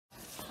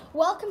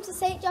Welcome to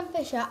St John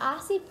Fisher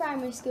RC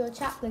Primary School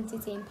Chaplaincy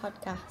Team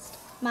podcast.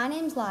 My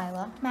name's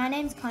Lila. My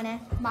name's Connie.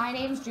 My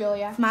name's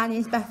Julia. My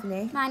name's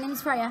Bethany. My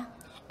name's Freya.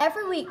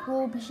 Every week we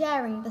will be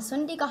sharing the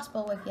Sunday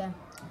Gospel with you.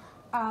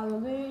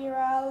 Hallelujah,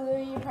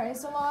 hallelujah,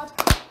 praise the Lord.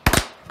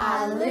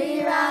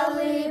 Hallelujah,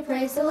 hallelujah,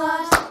 praise the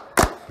Lord.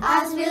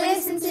 As we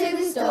listen to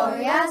the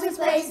story, as we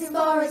praise Him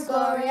for His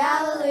glory,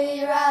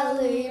 hallelujah,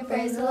 hallelujah,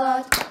 praise the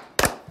Lord.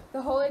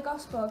 The Holy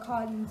Gospel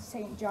according to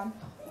St John.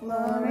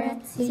 Glory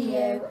to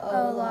you,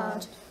 O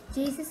Lord.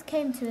 Jesus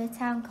came to a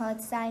town called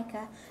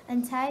Sychar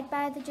and, tired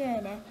by the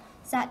journey,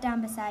 sat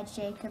down beside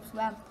Jacob's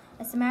well.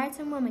 A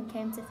Samaritan woman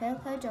came to fill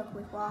her jug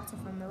with water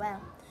from the well.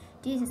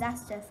 Jesus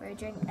asked her for a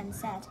drink and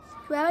said,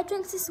 "Whoever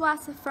drinks this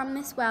water from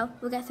this well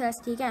will get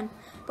thirsty again,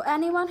 but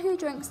anyone who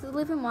drinks the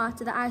living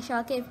water that I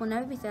shall give will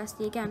never be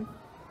thirsty again.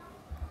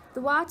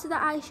 The water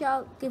that I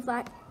shall give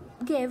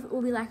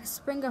will be like a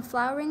spring of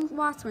flowing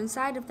water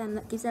inside of them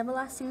that gives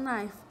everlasting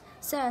life."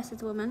 "Sir," said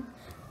the woman,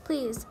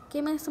 "please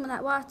give me some of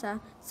that water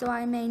so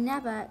I may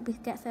never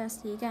get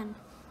thirsty again."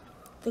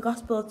 The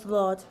Gospel of the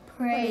Lord.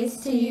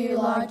 Praise to you,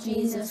 Lord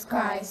Jesus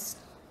Christ.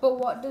 But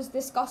what does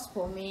this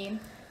Gospel mean?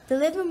 The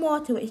living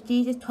water which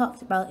Jesus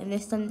talks about in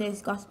this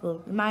Sunday's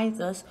Gospel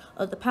reminds us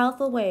of the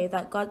powerful way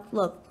that God's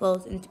love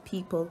flows into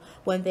people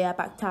when they are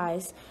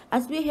baptized.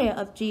 As we hear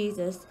of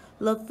Jesus'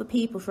 love for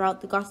people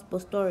throughout the Gospel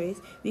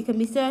stories, we can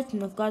be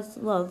certain of God's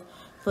love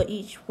for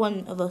each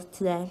one of us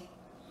today.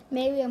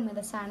 May we end with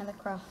a sign of the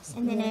cross.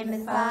 In the name of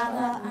the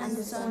Father, and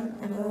the Son,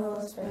 and the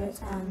Holy Spirit.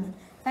 Amen.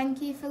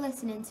 Thank you for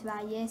listening to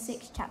our Year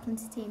 6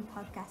 Chaplaincy Team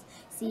podcast.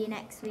 See you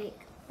next week.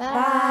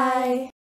 Bye.